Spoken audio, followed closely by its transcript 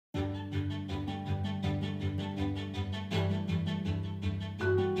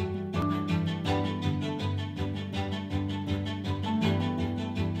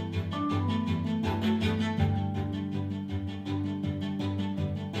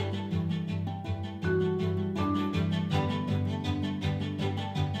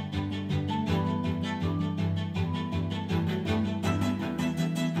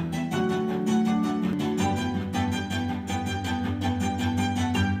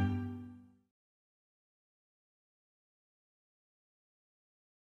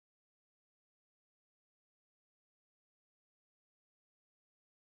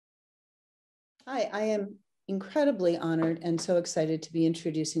Hi, I am incredibly honored and so excited to be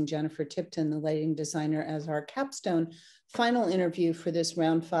introducing Jennifer Tipton, the lighting designer, as our capstone final interview for this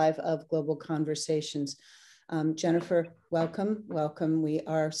round 5 of Global Conversations. Jennifer, welcome, welcome. We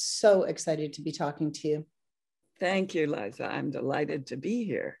are so excited to be talking to you. Thank you, Liza. I'm delighted to be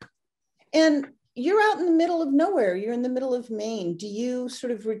here. And you're out in the middle of nowhere. You're in the middle of Maine. Do you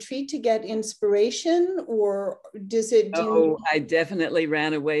sort of retreat to get inspiration, or does it? I definitely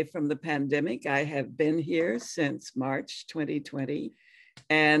ran away from the pandemic. I have been here since March 2020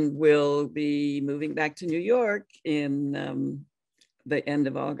 and will be moving back to New York in the end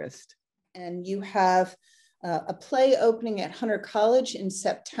of August. And you have a play opening at Hunter College in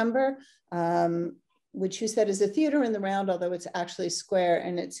September, which you said is a theater in the round, although it's actually square,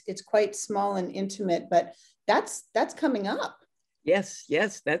 and it's quite small and intimate, but that's coming up. Yes,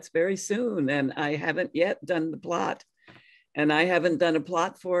 that's very soon. And I haven't yet done the plot. And I haven't done a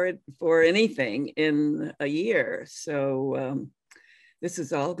plot for it for anything in a year. So this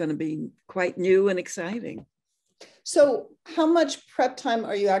is all going to be quite new and exciting. So how much prep time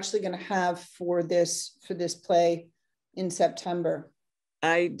are you actually going to have for this play in September?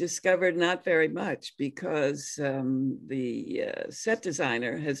 I discovered not very much because the set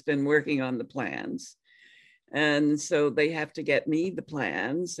designer has been working on the plans. And so they have to get me the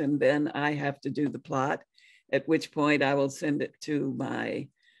plans, and then I have to do the plot, at which point I will send it to my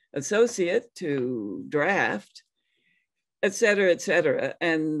associate to draft, et cetera,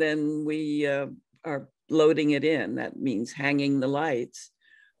 and then we are loading it in. That means hanging the lights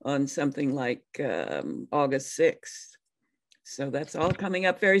on something like August 6th. So that's all coming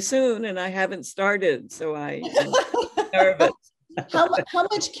up very soon, and I haven't started, so I'm nervous. How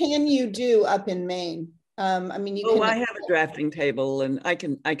much can you do up in Maine? I mean, you can. I have a drafting table, and I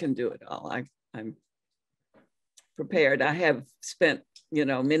can do it all. I'm prepared. I have spent,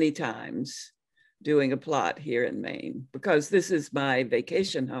 many times doing a plot here in Maine because this is my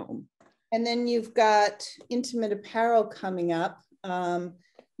vacation home. And then you've got Intimate Apparel coming up,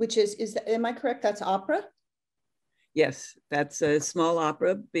 which is am I correct? That's opera? Yes, that's a small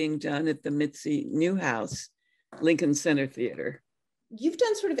opera being done at the Mitzi Newhouse, Lincoln Center Theater. You've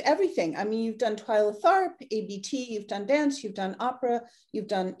done sort of everything. I mean, you've done Twyla, Tharp, ABT, you've done dance, you've done opera, you've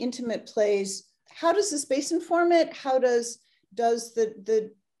done intimate plays. How does the space inform it? How does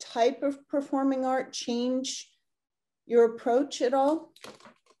the type of performing art change your approach at all?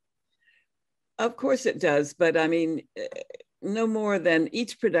 Of course it does, but I mean, no more than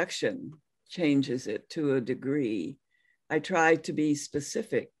each production changes it to a degree. I try to be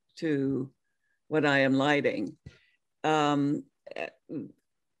specific to what I am lighting.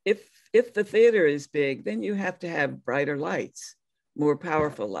 If the theater is big, then you have to have brighter lights, more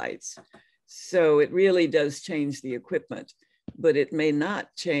powerful lights. So it really does change the equipment, but it may not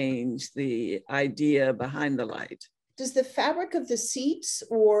change the idea behind the light. Does the fabric of the seats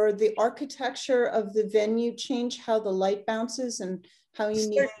or the architecture of the venue change how the light bounces and how you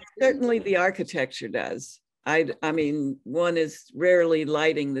need? Certainly the architecture does. I mean, one is rarely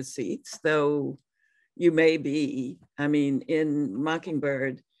lighting the seats, though you may be. I mean, in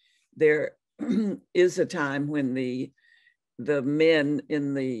Mockingbird, there is a time when the men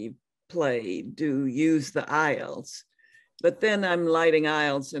in the play do use the aisles, but then I'm lighting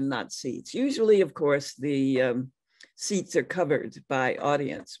aisles and not seats. Usually, of course, the seats are covered by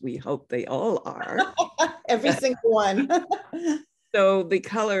audience. We hope they all are. Every single one. So the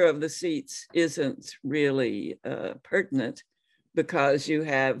color of the seats isn't really pertinent because you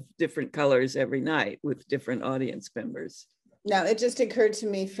have different colors every night with different audience members. No, it just occurred to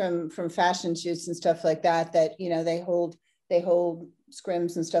me from fashion shoots and stuff like that, they hold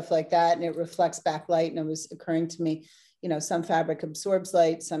scrims and stuff like that, and it reflects backlight. And it was occurring to me, some fabric absorbs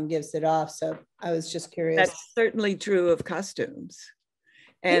light, some gives it off. So I was just curious. That's certainly true of costumes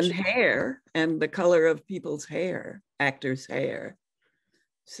and hair and the color of people's hair, actors' hair.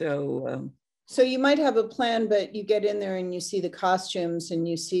 So you might have a plan, but you get in there and you see the costumes and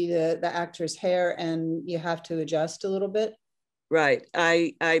you see the actor's hair and you have to adjust a little bit. Right.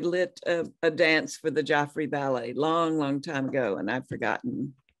 I lit a dance for the Joffrey Ballet long time ago, and I've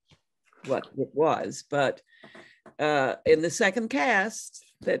forgotten what it was. But in the second cast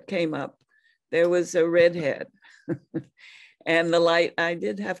that came up, there was a redhead. And the light, I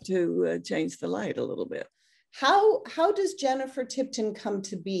did have to change the light a little bit. How does Jennifer Tipton come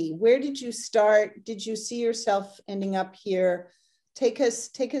to be? Where did you start? Did you see yourself ending up here? Take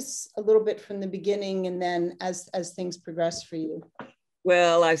us a little bit from the beginning, and then as things progress for you.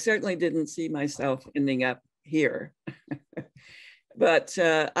 Well, I certainly didn't see myself ending up here, but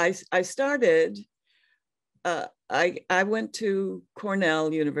I started. I went to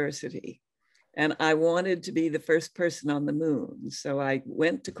Cornell University, And I wanted to be the first person on the moon. So I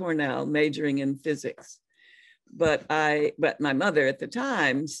went to Cornell majoring in physics. But my mother at the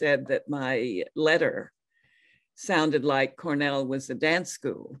time said that my letter sounded like Cornell was a dance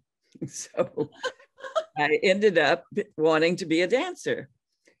school. So I ended up wanting to be a dancer.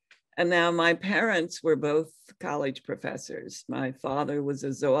 And now my parents were both college professors. My father was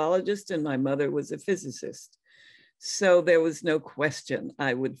a zoologist and my mother was a physicist. So there was no question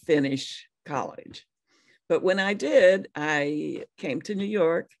I would finish college. But when I did, I came to New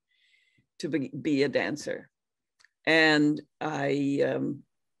York to be a dancer. And I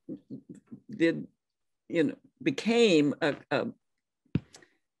became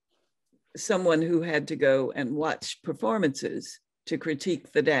someone who had to go and watch performances to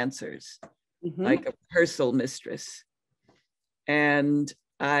critique the dancers, like a rehearsal mistress. And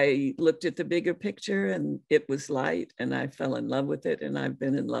I looked at the bigger picture and it was light and I fell in love with it and I've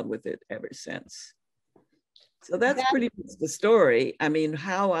been in love with it ever since. So that's pretty much the story. I mean,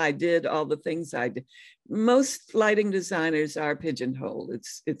 how I did all the things I did. Most lighting designers are pigeonholed,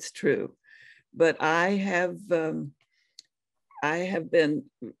 it's true. But I have been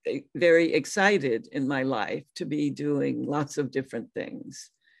very excited in my life to be doing lots of different things.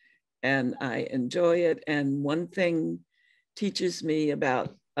 And I enjoy it. And one thing teaches me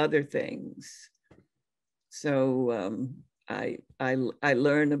about other things. So I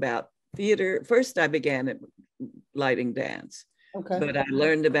learn about theater. First, I began at lighting dance, but I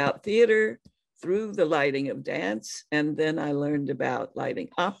learned about theater through the lighting of dance. And then I learned about lighting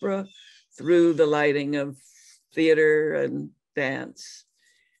opera through the lighting of theater and dance.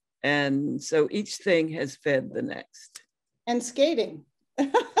 And so each thing has fed the next. And skating.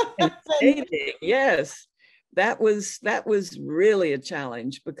 And skating, yes. That was really a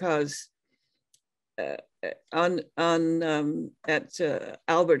challenge because at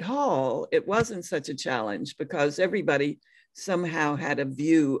Albert Hall, it wasn't such a challenge because everybody somehow had a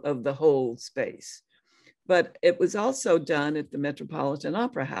view of the whole space. But it was also done at the Metropolitan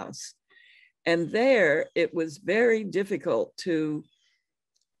Opera House. And there it was very difficult to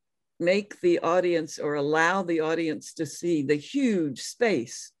make the audience or allow the audience to see the huge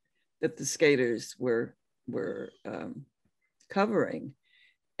space that the skaters were covering.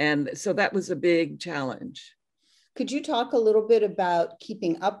 And so that was a big challenge. Could you talk a little bit about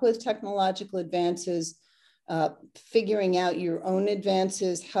keeping up with technological advances, figuring out your own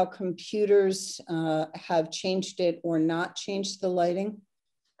advances, how computers have changed it or not changed the lighting?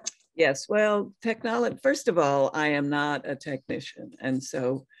 Yes, well, technology, first of all, I am not a technician. And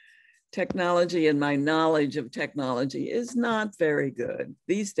so technology and my knowledge of technology is not very good.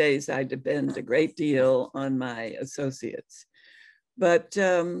 These days, I depend a great deal on my associates. But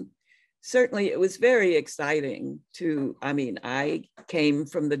certainly it was very exciting I came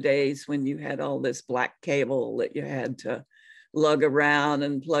from the days when you had all this black cable that you had to lug around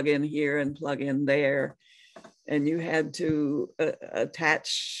and plug in here and plug in there. And you had to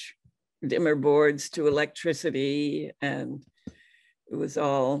attach dimmer boards to electricity. And it was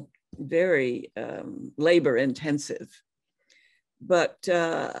all very labor intensive. But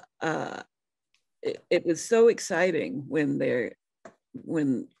it was so exciting when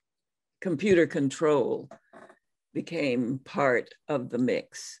computer control became part of the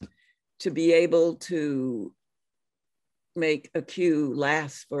mix, to be able to make a cue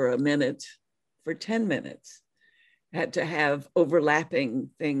last for a minute, for 10 minutes, had to have overlapping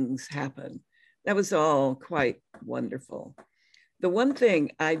things happen. That was all quite wonderful. The one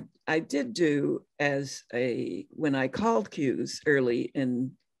thing I did do when I called cues early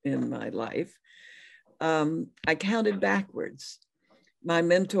in my life, I counted backwards. My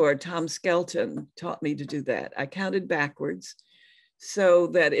mentor, Tom Skelton, taught me to do that. I counted backwards so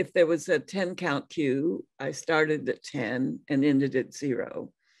that if there was a 10 count cue, I started at 10 and ended at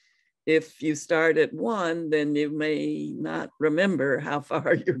 0. If you start at 1, then you may not remember how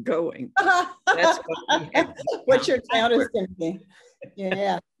far you're going. That's what your count is going to be.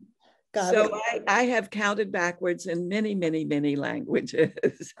 Yeah. So I have counted backwards in many, many, many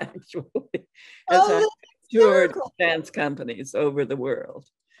languages, actually, as I toured dance companies over the world,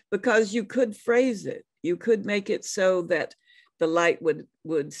 because you could phrase it. You could make it so that the light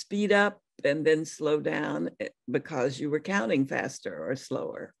would speed up and then slow down because you were counting faster or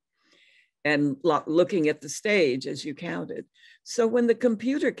slower and looking at the stage as you counted. So when the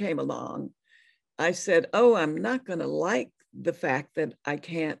computer came along, I said, oh, I'm not going to like the fact that I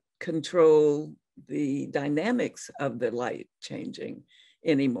can't control the dynamics of the light changing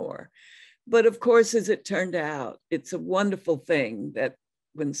anymore. But of course, as it turned out, it's a wonderful thing that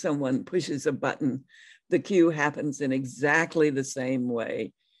when someone pushes a button, the cue happens in exactly the same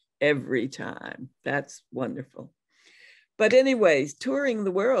way every time. That's wonderful. But anyways, touring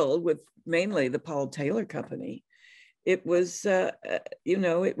the world with mainly the Paul Taylor Company, it was,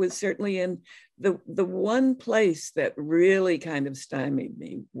 it was certainly in the one place that really kind of stymied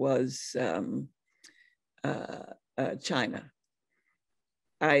me was China.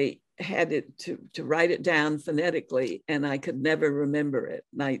 I had it to write it down phonetically, and I could never remember it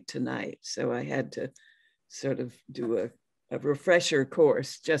night to night. So I had to sort of do a refresher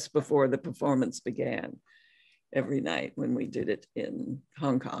course just before the performance began every night when we did it in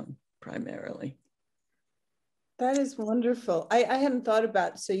Hong Kong primarily. That is wonderful. I hadn't thought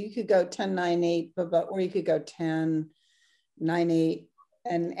about, so you could go 10-9-8, or you could go 10-9-8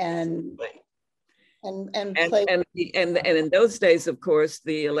 and play. And in those days, of course,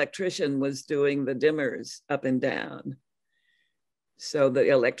 the electrician was doing the dimmers up and down. So the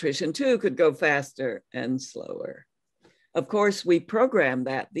electrician too could go faster and slower. Of course, we program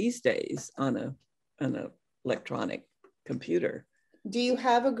that these days on an electronic computer. Do you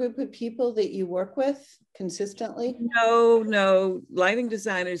have a group of people that you work with consistently? No. Lighting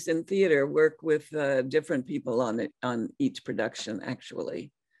designers in theater work with different people on each production,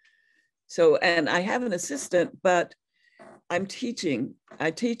 actually. So, and I have an assistant, but I'm teaching.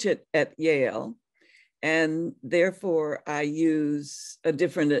 I teach it at Yale, and therefore I use a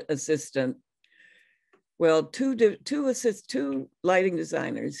different assistant. Well, two lighting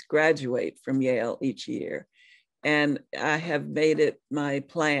designers graduate from Yale each year. And I have made it my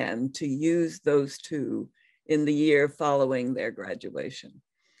plan to use those two in the year following their graduation.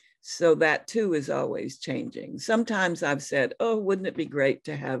 So that too is always changing. Sometimes I've said, oh, wouldn't it be great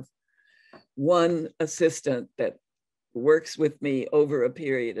to have one assistant that works with me over a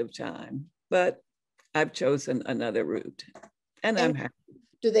period of time? But I've chosen another route, and I'm happy.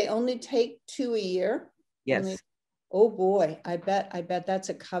 Do they only take 2 a year? Yes. Oh boy, I bet that's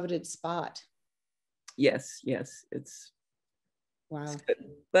a coveted spot. Yes, it's wow.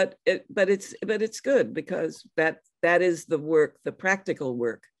 But it's good because that is the work, the practical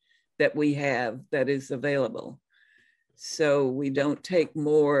work that we have that is available. So we don't take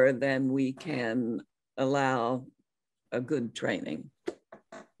more than we can allow a good training.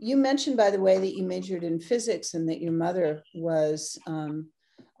 You mentioned, by the way, that you majored in physics and that your mother was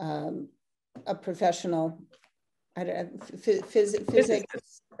a professional,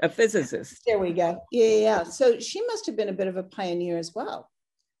 physics. A physicist. There we go. Yeah. So she must have been a bit of a pioneer as well.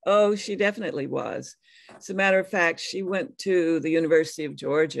 Oh, she definitely was. As a matter of fact, she went to the University of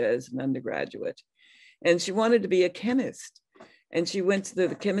Georgia as an undergraduate, and she wanted to be a chemist. And she went to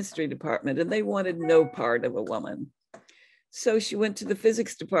the chemistry department, and they wanted no part of a woman. So she went to the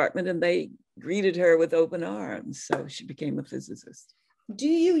physics department, and they greeted her with open arms. So she became a physicist. Do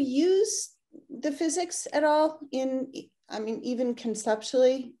you use the physics at all even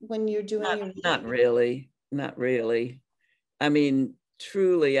conceptually when you're doing not really. I mean,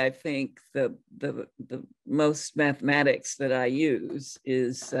 truly, I think the most mathematics that I use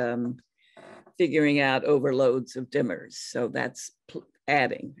is figuring out overloads of dimmers. So that's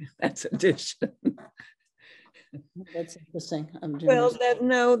adding, that's addition. That's interesting.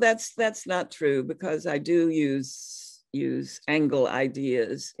 That's not true, because I do use angle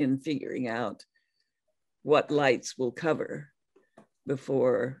ideas in figuring out what lights will cover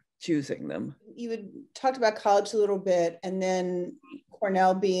before choosing them. You had talked about college a little bit, and then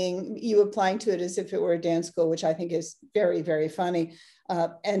Cornell being, you applying to it as if it were a dance school, which I think is very, very funny.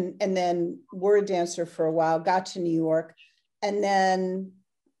 And then were a dancer for a while, got to New York, and then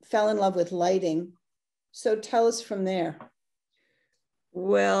fell in love with lighting. So tell us from there.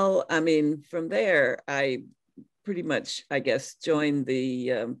 Well, I mean, from there, I pretty much, I guess, joined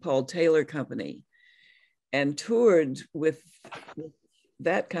the Paul Taylor Company and toured with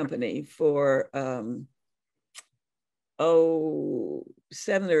that company for 7 or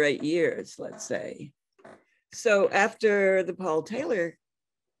 8 years, let's say. So after the Paul Taylor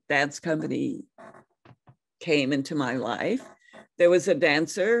Dance Company came into my life, there was a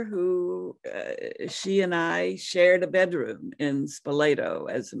dancer who she and I shared a bedroom in Spoleto,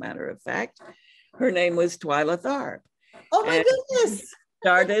 as a matter of fact. Her name was Twyla Tharp. Oh my goodness.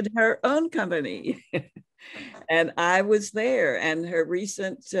 Started her own company. And I was there, and her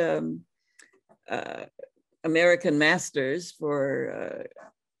recent American Masters for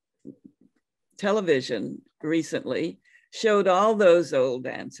television recently showed all those old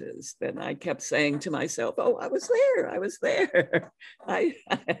dances. Then I kept saying to myself, oh, I was there. I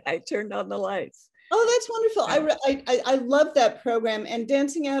turned on the lights. Oh, that's wonderful. I love that program, and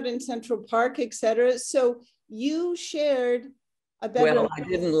Dancing Out in Central Park, etc. So you shared a bedroom. Well, I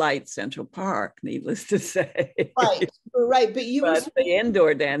didn't light Central Park, needless to say. Right. But you but the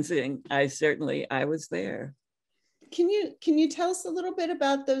indoor dancing, I was there. Can you tell us a little bit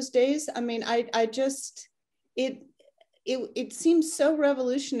about those days? I mean, I just, it seems so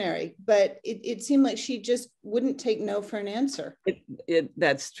revolutionary, but it seemed like she just wouldn't take no for an answer.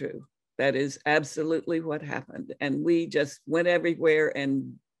 That's true. That is absolutely what happened. And we just went everywhere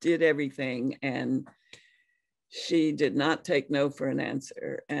and did everything. And she did not take no for an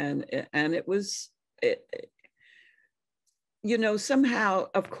answer. And it was, you know, somehow,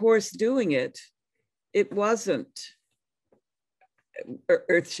 of course, doing it, it wasn't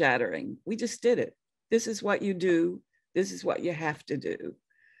earth-shattering. We just did it. This is what you do. This is what you have to do.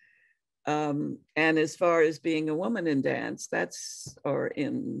 And as far as being a woman in dance, or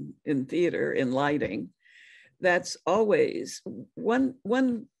in theater, in lighting, that's always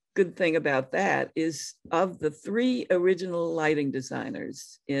one good thing about that is, of the 3 original lighting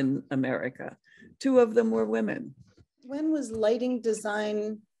designers in America, 2 of them were women. When was lighting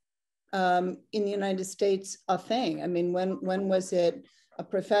design in the United States a thing? I mean, when was it a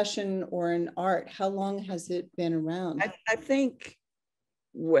profession or an art? How long has it been around? I think,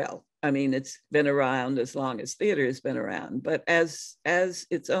 well, I mean, it's been around as long as theater has been around, but as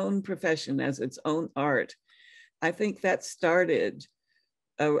its own profession, as its own art, I think that started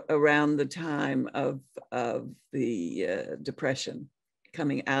around the time of the Depression,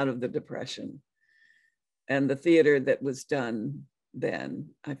 coming out of the Depression, and the theater that was done then,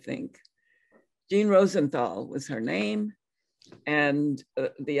 I think. Jean Rosenthal was her name, and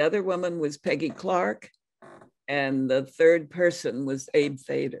the other woman was Peggy Clark, and the third person was Abe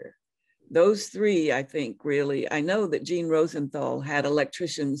Fader. Those 3, I think, really, I know that Jean Rosenthal had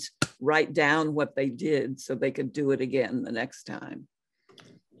electricians write down what they did so they could do it again the next time.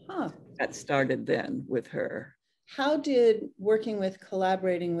 Huh. That started then with her. How did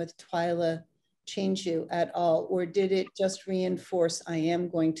collaborating with Twyla change you at all? Or did it just reinforce, I am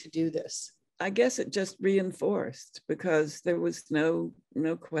going to do this? I guess it just reinforced, because there was no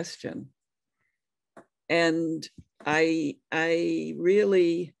question. And I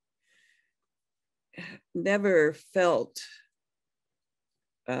really never felt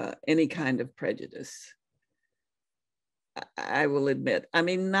any kind of prejudice, I will admit. I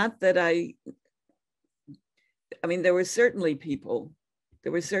mean, not that I mean, there were certainly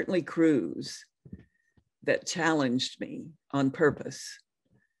crews that challenged me on purpose.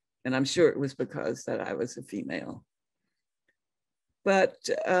 And I'm sure it was because that I was a female. But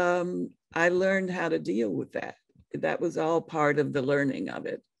I learned how to deal with that. That was all part of the learning of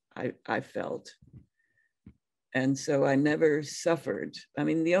it, I felt. And so I never suffered. I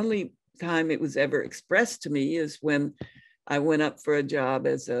mean, the only time it was ever expressed to me is when I went up for a job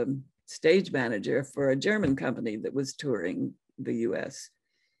as a stage manager for a German company that was touring the US.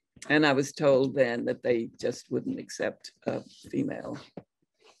 And I was told then that they just wouldn't accept a female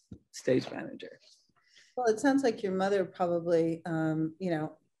stage manager. Well, it sounds like your mother probably,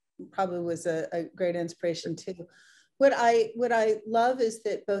 probably was a great inspiration too. What I love is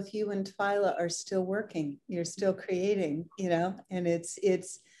that both you and Twyla are still working. You're still creating, and it's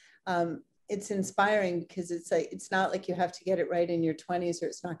inspiring, because it's not like you have to get it right in your 20s or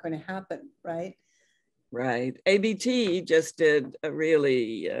it's not going to happen, right? Right. ABT just did a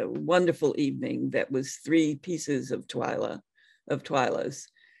really wonderful evening that was 3 pieces of Twyla's.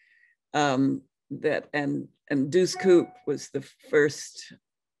 That and Deuce Coupe was the first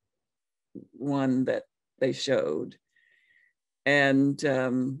one that they showed. And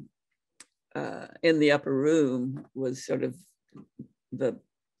in the upper room was sort of the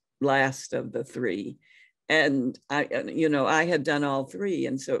last of the 3. And I had done all 3.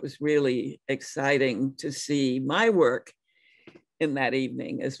 And so it was really exciting to see my work in that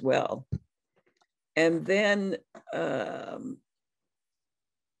evening as well. And then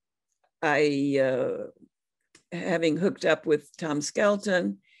having hooked up with Tom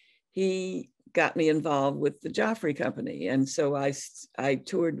Skelton, he got me involved with the Joffrey Company. And so I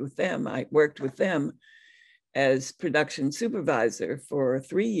toured with them. I worked with them as production supervisor for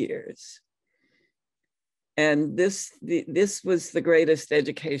 3 years. And this was the greatest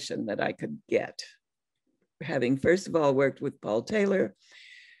education that I could get, having first of all worked with Paul Taylor,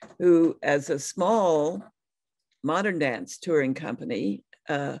 who, as a small modern dance touring company,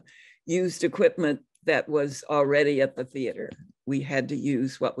 used equipment that was already at the theater. We had to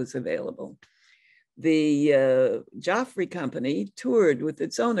use what was available. The Joffrey Company toured with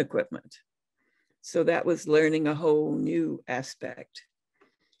its own equipment. So that was learning a whole new aspect.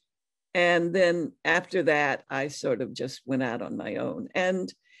 And then after that, I sort of just went out on my own.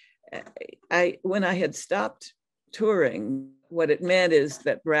 And when I had stopped touring. What it meant is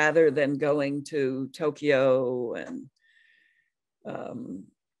that rather than going to Tokyo and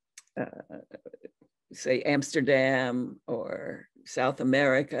say Amsterdam or South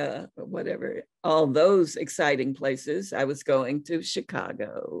America or whatever, all those exciting places, I was going to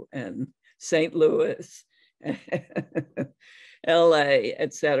Chicago and St. Louis, LA,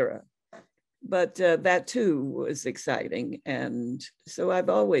 etc. But that too was exciting. And so I've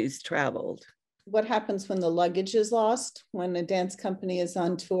always traveled. What happens when the luggage is lost, when a dance company is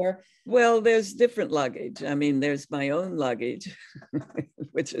on tour? Well, there's different luggage. I mean, there's my own luggage,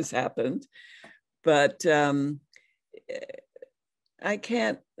 which has happened. But I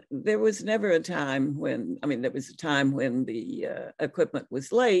can't, there was never a time when, I mean, there was a time when the equipment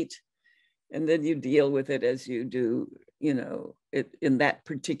was late, and then you deal with it as you do, you know, it, in that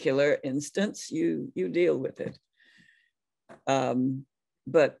particular instance, you deal with it.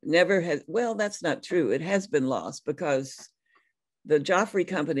 But never has, well, that's not true. It has been lost because the Joffrey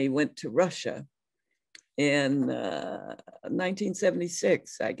Company went to Russia in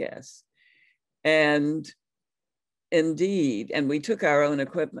 1976, I guess. And indeed, and we took our own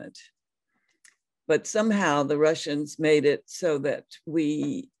equipment, but somehow the Russians made it so that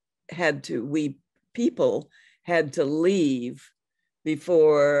we people had to leave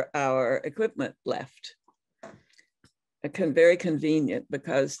before our equipment left. Very convenient,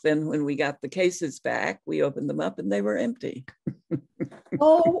 because then when we got the cases back, we opened them up and they were empty.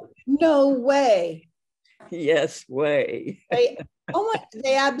 Oh, no way. Yes, way. They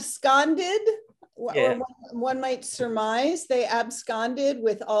absconded? Yeah. Or one might surmise they absconded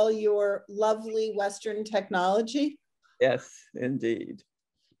with all your lovely Western technology? Yes, indeed.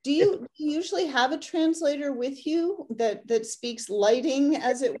 Do you usually have a translator with you that speaks lighting,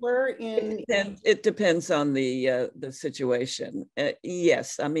 as it were? It depends on the situation.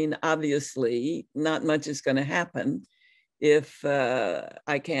 Yes, I mean, obviously, not much is going to happen if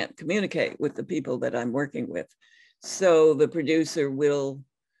I can't communicate with the people that I'm working with. So the producer will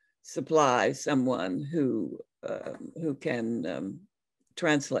supply someone who can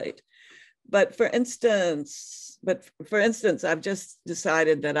translate. But for instance, I've just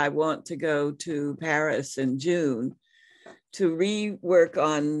decided that I want to go to Paris in June to rework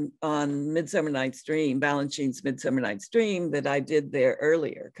on Midsummer Night's Dream, Balanchine's Midsummer Night's Dream, that I did there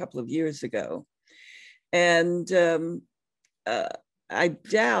earlier, a couple of years ago. And I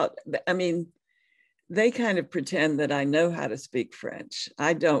doubt, I mean, they kind of pretend that I know how to speak French.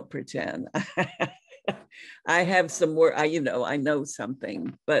 I don't pretend. I have some work, I know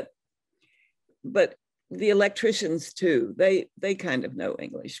something, but the electricians too, they kind of know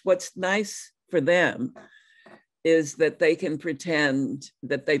English. What's nice for them is that they can pretend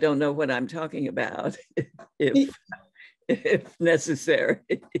that they don't know what I'm talking about if necessary.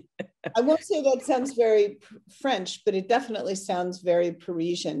 I won't say that sounds very French, but it definitely sounds very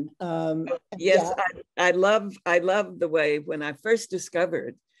Parisian. Yes, yeah. I love the way, when I first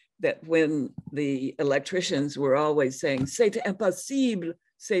discovered that when the electricians were always saying, c'est impossible,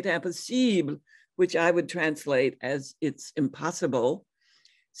 which I would translate as it's impossible,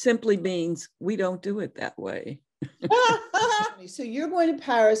 simply means we don't do it that way. So you're going to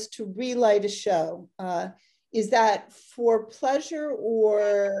Paris to relight a show. Is that for pleasure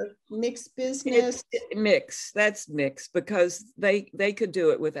or mixed business? That's mixed, because they could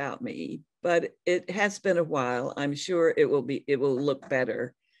do it without me, but it has been a while. I'm sure it will look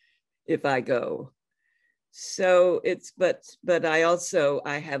better if I go. So but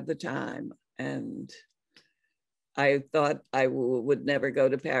I have the time, and I thought I would never go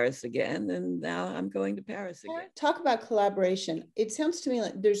to Paris again, and now I'm going to Paris again. Talk about collaboration. It sounds to me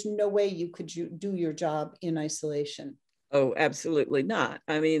like there's no way you could do your job in isolation. Oh, absolutely not.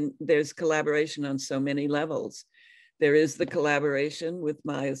 I mean, there's collaboration on so many levels. There is the collaboration with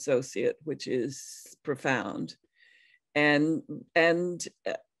my associate, which is profound,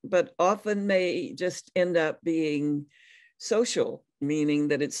 but often may just end up being social, meaning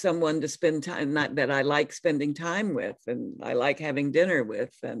that it's someone to spend time, not that I like spending time with and I like having dinner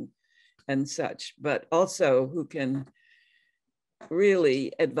with and such, but also who can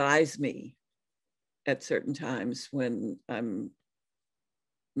really advise me at certain times when I'm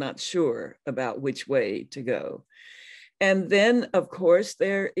not sure about which way to go. And then, of course,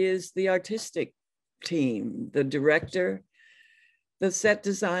 there is the artistic team, the director, the set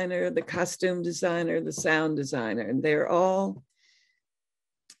designer, the costume designer, the sound designer, and they're all,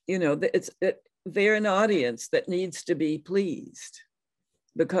 they're an audience that needs to be pleased,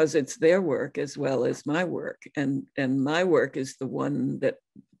 because it's their work as well as my work, and my work is the one that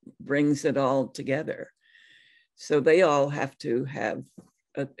brings it all together. So they all have to have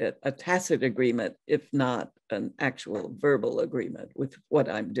a tacit agreement, if not an actual verbal agreement with what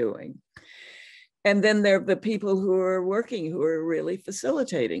I'm doing. And then there are the people who are working, who are really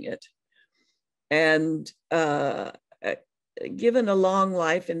facilitating it. And given a long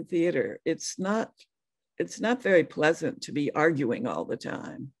life in theater, it's not very pleasant to be arguing all the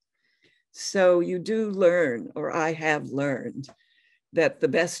time. So you do learn, or I have learned, that the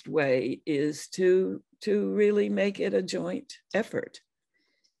best way is to really make it a joint effort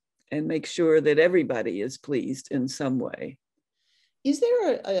and make sure that everybody is pleased in some way. Is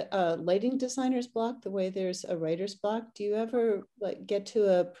there a lighting designer's block the way there's a writer's block? Do you ever like get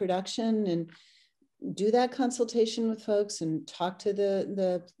to a production and do that consultation with folks and talk to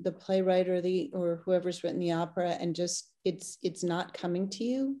the playwright or whoever's written the opera, and just it's not coming to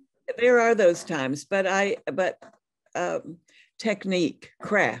you? There are those times, but technique,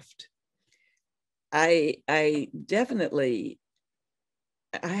 craft. I definitely,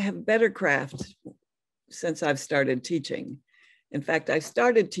 I have better craft since I've started teaching. In fact, I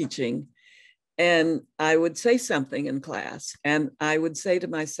started teaching and I would say something in class and I would say to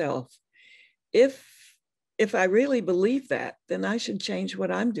myself, if I really believe that, then I should change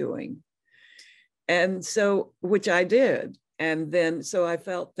what I'm doing. And so, which I did. And then, so I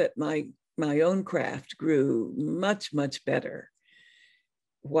felt that my own craft grew much, much better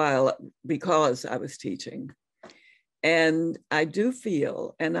because I was teaching. And I do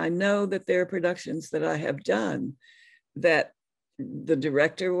feel, and I know that there are productions that I have done that the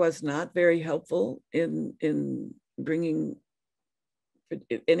director was not very helpful in bringing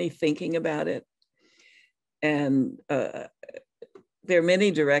any thinking about it. And there are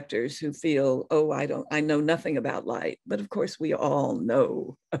many directors who feel, oh, I know nothing about light. But of course, we all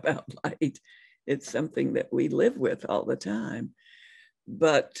know about light. It's something that we live with all the time.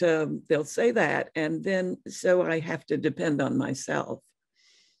 But they'll say that. And then, so I have to depend on myself.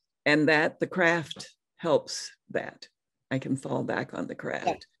 And that the craft helps that. I can fall back on the craft.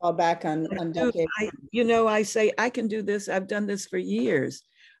 Yeah, fall back on decades. I say, I can do this. I've done this for years.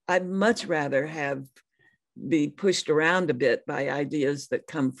 I'd much rather be pushed around a bit by ideas that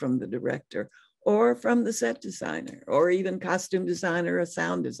come from the director or from the set designer or even costume designer or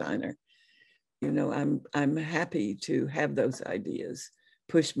sound designer. I'm happy to have those ideas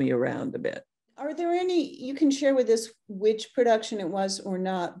push me around a bit. Are there any, you can share with us which production it was or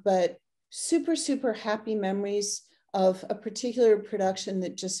not, but super, super happy memories of a particular production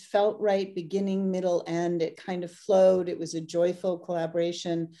that just felt right, beginning, middle, end. It kind of flowed. It was a joyful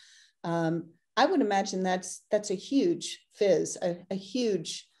collaboration. I would imagine that's a huge fizz, a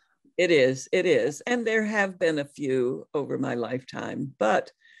huge. It is. And there have been a few over my lifetime,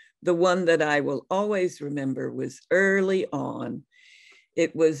 but the one that I will always remember was early on.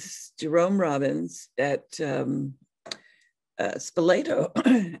 It was Jerome Robbins at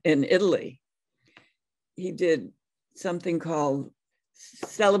Spoleto in Italy. He did something called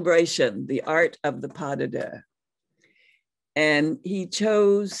Celebration, the Art of the Pas de Deux. And he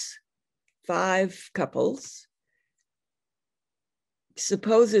chose 5 couples,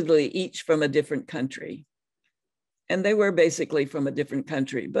 supposedly each from a different country. And they were basically from a different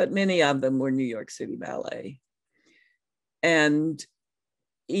country, but many of them were New York City Ballet. And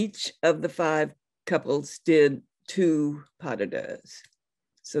each of the 5 couples did 2 pas de deux.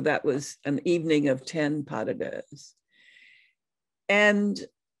 So that was an evening of 10 pas de deux. And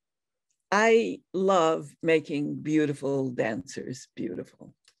I love making beautiful dancers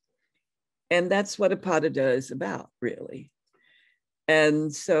beautiful. And that's what a pas de deux is about, really.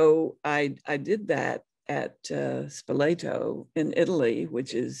 And so I did that at Spoleto in Italy,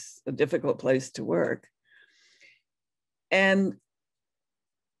 which is a difficult place to work. And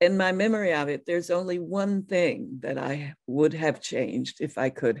in my memory of it, there's only one thing that I would have changed if I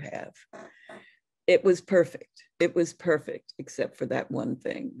could have. It was perfect. It was perfect, except for that one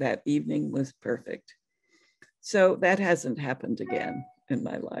thing. That evening was perfect. So that hasn't happened again in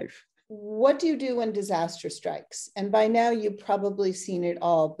my life. What do you do when disaster strikes? And by now you've probably seen it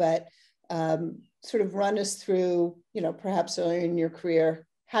all, but sort of run us through, perhaps earlier in your career,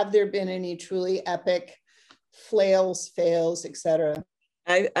 have there been any truly epic flails, fails, etc.?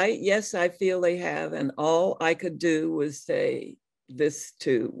 Yes, I feel they have. And all I could do was say, this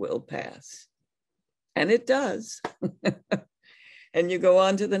too will pass. And it does. And you go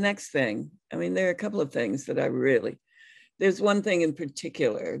on to the next thing. I mean, there are a couple of things that there's one thing in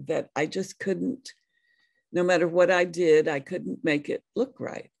particular that I just couldn't, no matter what I did, I couldn't make it look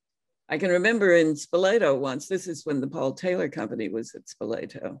right. I can remember in Spoleto once, this is when the Paul Taylor Company was at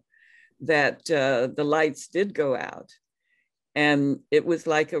Spoleto, that the lights did go out. And it was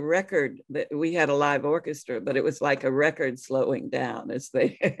like a record that we had a live orchestra, but it was like a record slowing down as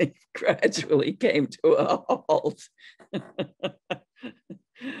they gradually came to a halt.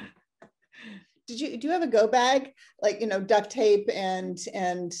 Do you have a go bag, like, you know, duct tape and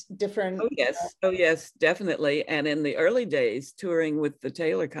different? Oh yes, definitely. And in the early days, touring with the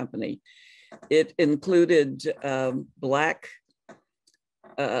Taylor Company, it included black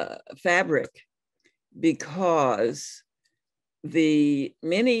fabric, because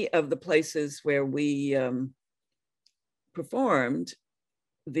many of the places where we performed,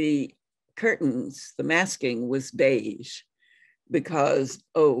 the curtains, the masking was beige, because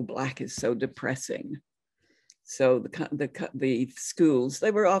black is so depressing. So the schools,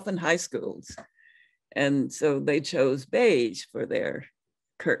 they were often high schools, and so they chose beige for their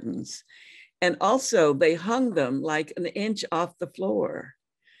curtains. And also they hung them like an inch off the floor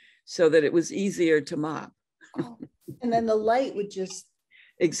so that it was easier to mop. Oh, and then the light would just.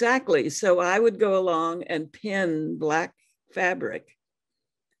 Exactly. So I would go along and pin black fabric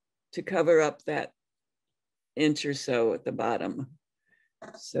to cover up that inch or so at the bottom,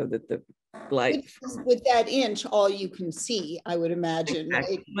 so that the light. With that inch, all you can see, I would imagine.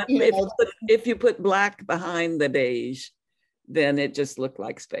 Exactly. Right? If you put black behind the beige, then it just looked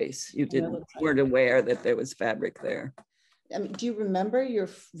like space. You weren't aware that there was fabric there. I mean, do you remember your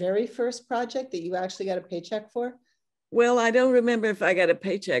very first project that you actually got a paycheck for? Well, I don't remember if I got a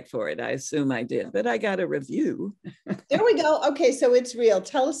paycheck for it. I assume I did, but I got a review. There we go. Okay, so it's real.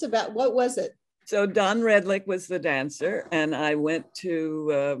 Tell us about, what was it? So Don Redlick was the dancer, and I went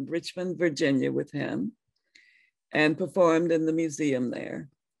to Richmond, Virginia with him and performed in the museum there.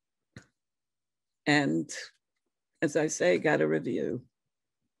 And as I say, got a review.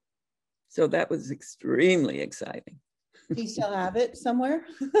 So that was extremely exciting. Do you still have it somewhere?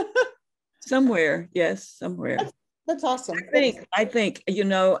 Somewhere, yes, somewhere. That's awesome. I think, you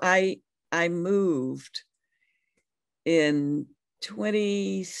know, I moved in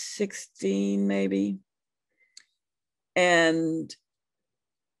 2016 maybe, and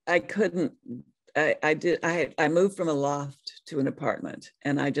I moved from a loft to an apartment,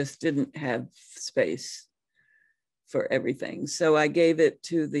 and I just didn't have space for everything. So I gave it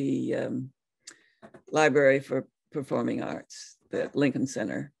to the Library for Performing Arts, the Lincoln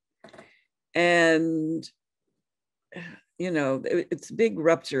Center. And, you know, it's a big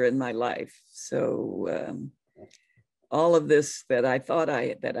rupture in my life. So all of this that I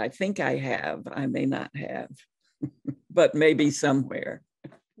think I have, I may not have, but maybe somewhere.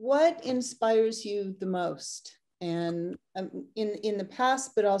 What inspires you the most? And in the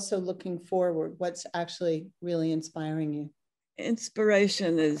past, but also looking forward, what's actually really inspiring you?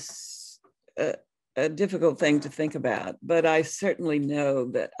 Inspiration is a difficult thing to think about, but I certainly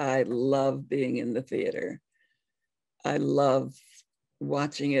know that I love being in the theater. I love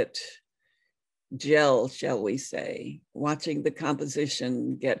watching it gel, shall we say, watching the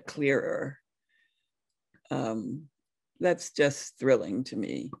composition get clearer. That's just thrilling to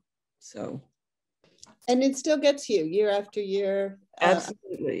me. So. And it still gets you year after year.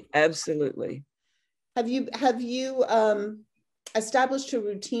 Absolutely, absolutely. Have you established a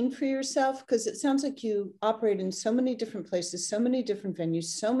routine for yourself? Because it sounds like you operate in so many different places, so many different venues,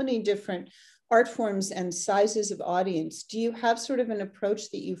 so many different art forms and sizes of audience. Do you have sort of an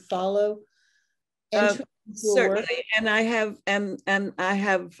approach that you follow? Certainly, and I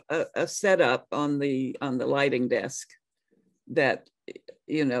have a setup on the lighting desk that,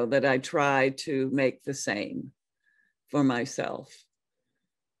 you know, that I try to make the same for myself.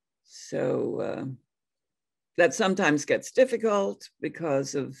 So that sometimes gets difficult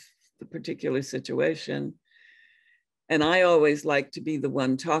because of the particular situation. And I always like to be the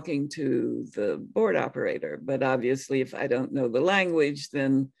one talking to the board operator, but obviously if I don't know the language,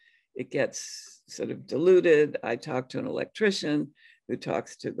 then it gets sort of diluted. I talk to an electrician who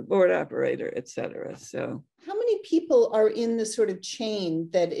talks to the board operator, et cetera. So how many people are in the sort of chain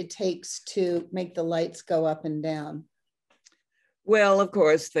that it takes to make the lights go up and down? Well, of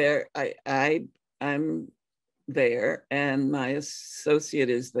course, I'm there, and my associate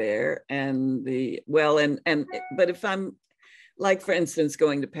is there, and but if I'm, like, for instance,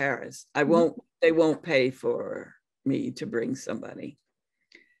 going to Paris, they won't pay for me to bring somebody.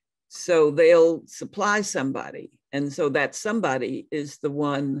 So they'll supply somebody. And so that somebody is the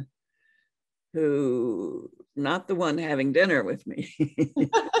one not the one having dinner with me,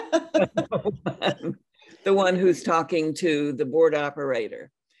 the one who's talking to the board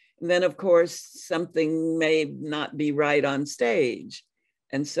operator. And then, of course, something may not be right on stage.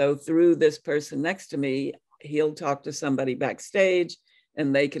 And so through this person next to me, he'll talk to somebody backstage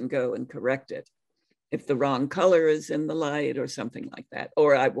and they can go and correct it. if the wrong color is in the light or something like that,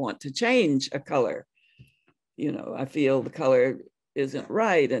 or I want to change a color. You know, I feel the color isn't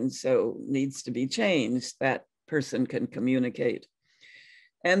right and so needs to be changed. That person can communicate.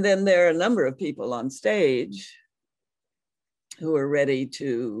 And then there are a number of people on stage who are ready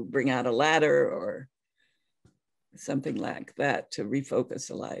to bring out a ladder or something like that to refocus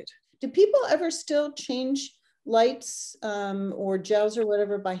the light. Do people ever still change lights or gels or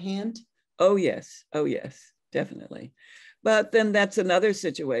whatever by hand? Oh yes, definitely. But then that's another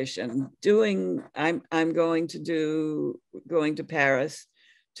situation. I'm going to Paris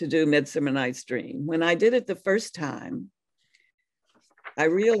to do Midsummer Night's Dream. When I did it the first time, I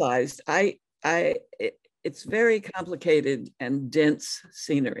realized it's very complicated and dense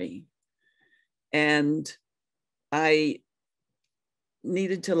scenery. And I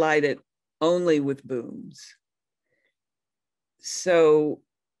needed to light it only with booms. So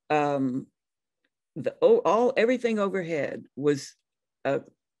everything overhead was an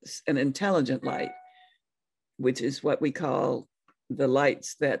intelligent light, which is what we call the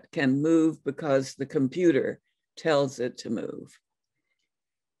lights that can move because the computer tells it to move.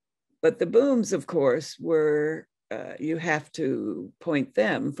 But the booms, of course, were, you have to point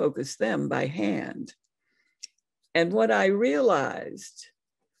them, focus them by hand. And what I realized,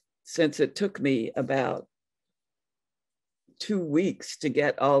 since it took me about 2 weeks to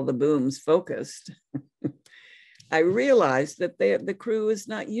get all the booms focused, I realized that the crew is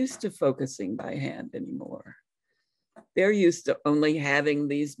not used to focusing by hand anymore. They're used to only having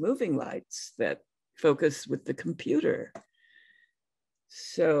these moving lights that focus with the computer.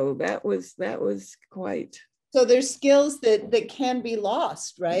 So that was quite. So there's skills that can be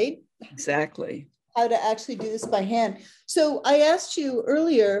lost, right? Exactly. How to actually do this by hand. So I asked you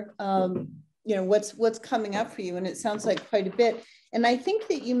earlier, you know, what's coming up for you, and it sounds like quite a bit. And I think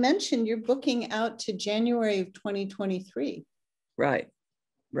that you mentioned you're booking out to January of 2023. Right.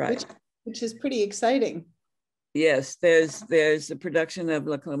 Which is pretty exciting. Yes, there's a production of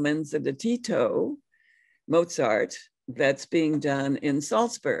La Clemenza di Tito, Mozart, that's being done in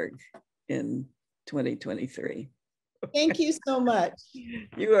Salzburg in 2023. Thank you so much.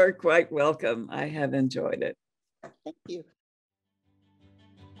 You are quite welcome. I have enjoyed it. Thank you.